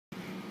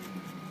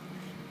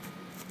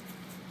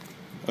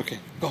Okay,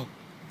 go,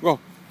 go.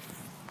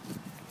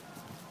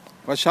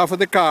 Watch out for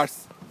the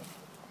cars.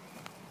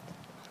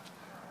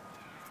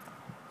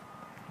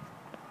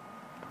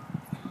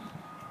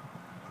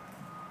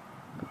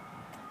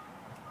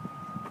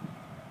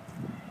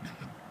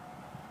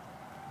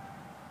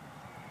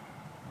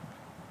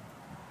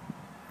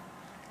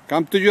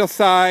 Come to your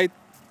side.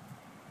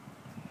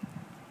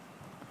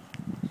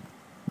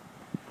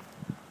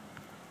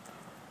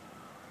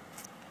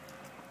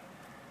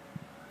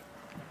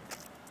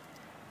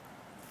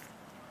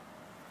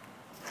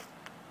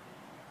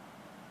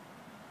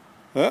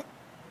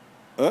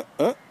 Uh,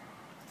 uh.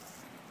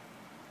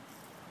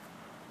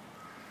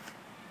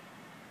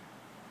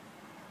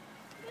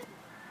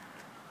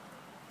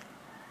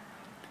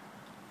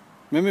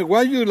 Mimi,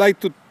 why do you like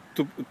to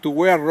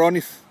wear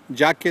Ronnie's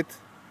jacket?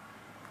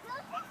 No,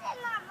 this is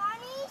not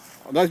Ronnie's.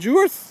 Oh, that's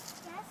yours?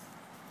 Yes.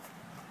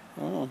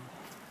 Oh.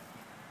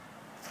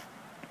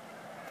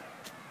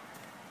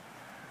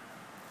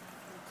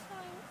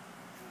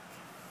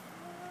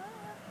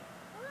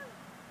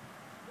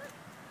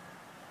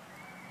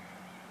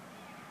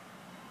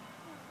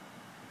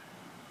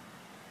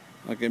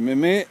 Okay,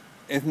 Mimi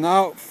is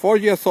now 4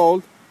 years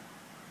old.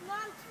 No,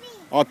 I'm 3.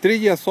 Or 3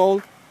 years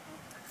old.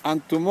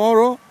 And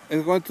tomorrow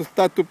is going to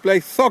start to play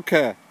soccer.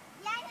 Yeah, and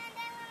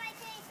then when I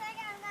say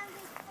soccer, I'm going to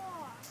be 4.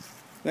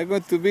 They're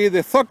going to be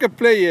the soccer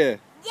player.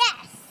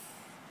 Yes.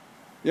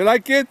 You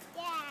like it?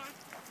 Yeah.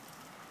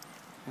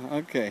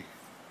 Okay.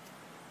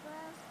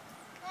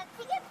 Well,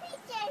 take a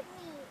picture of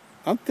me.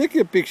 I'm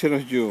taking a picture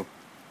of you.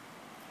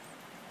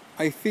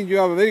 I think you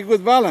have a very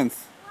good balance.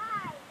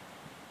 Why?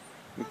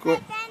 Because,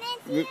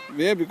 Here?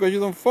 yeah, because you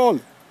don't fall.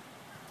 Yeah.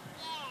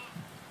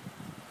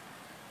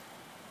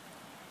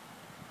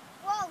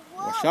 Whoa,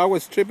 whoa. Watch out, we'll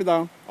strip it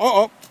down. Uh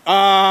oh.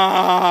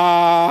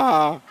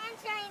 Ah! I'm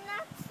trying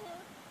not to.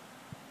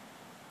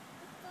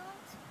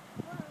 Don't.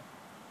 Whoa.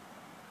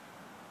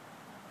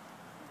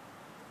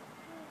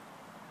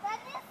 But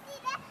you see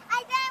that? I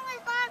done it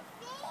with 1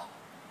 feet.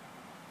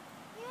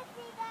 You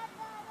see that,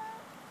 Dada?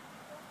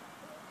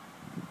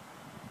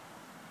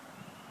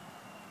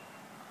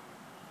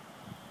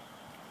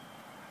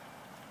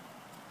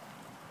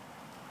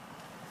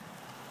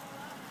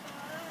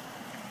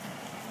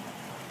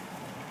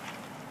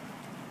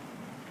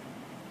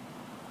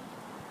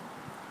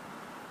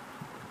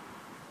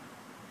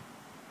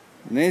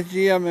 Next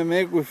year,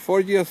 Meme, with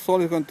 4 years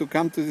old, is going to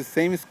come to the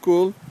same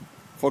school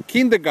for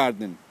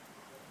kindergarten.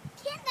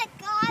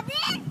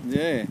 Kindergarten?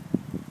 Yeah.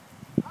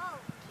 Oh,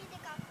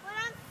 kindergarten. When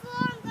I'm 4,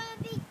 I'm gonna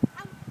be.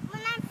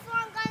 When I'm 4,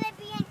 I'm gonna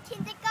be in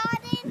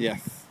kindergarten.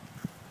 Yes.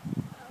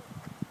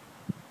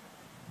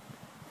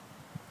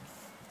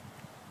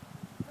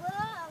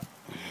 Whoa.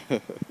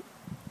 Don't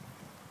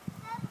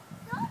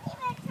even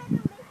try to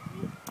make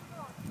me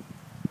fall.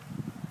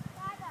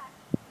 Dada,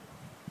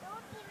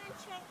 don't even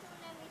try to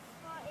let me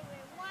fall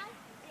even 1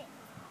 bit.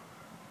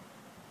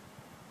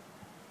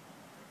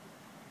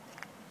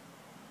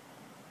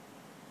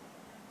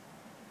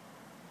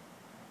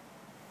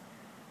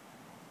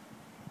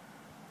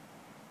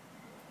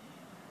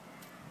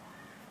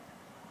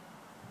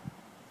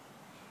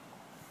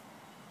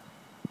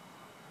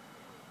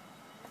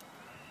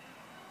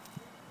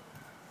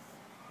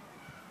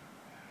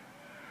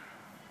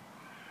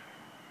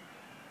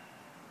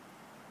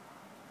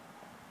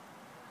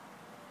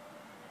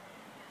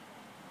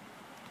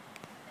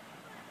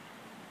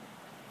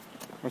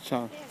 Watch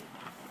out.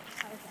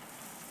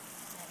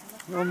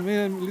 Oh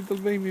man, little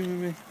baby,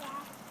 Meme.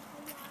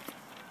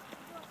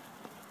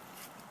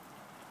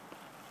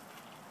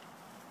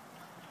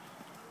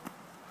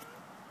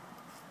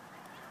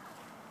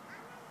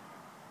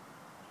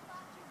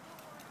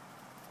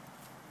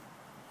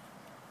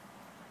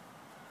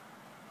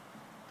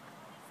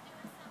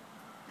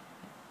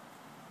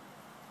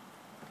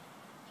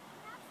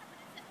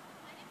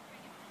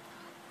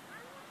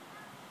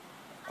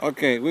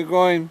 Okay, we're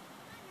going.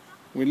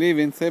 We're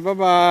leaving. Say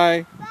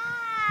bye-bye Bye.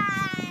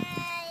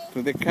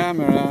 to the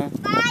camera.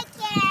 Bye,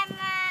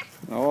 camera.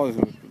 Oh,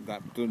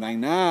 to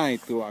Nainai,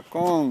 to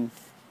Akong,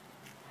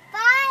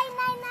 Bye,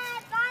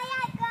 Nana.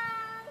 Bye,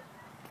 Agong.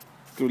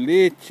 to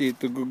Lichi,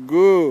 to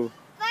Gugu,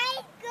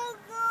 Bye,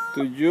 Gugu.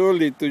 to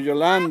Julie, to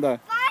Yolanda.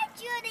 Bye,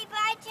 Judy.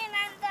 Bye,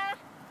 Jananda.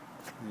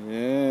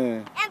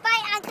 Yeah. And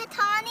bye, Uncle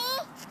Tony.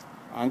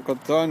 Uncle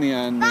Tony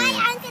and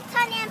Bye, Uncle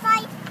Tony. And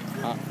bye.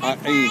 And bye,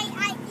 Auntie.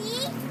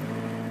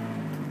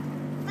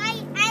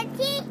 Bye,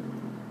 Auntie.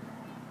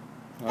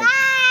 Bye. Bye.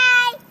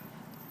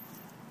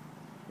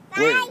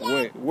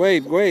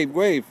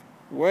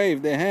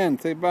 wave the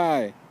hand. Say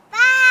bye.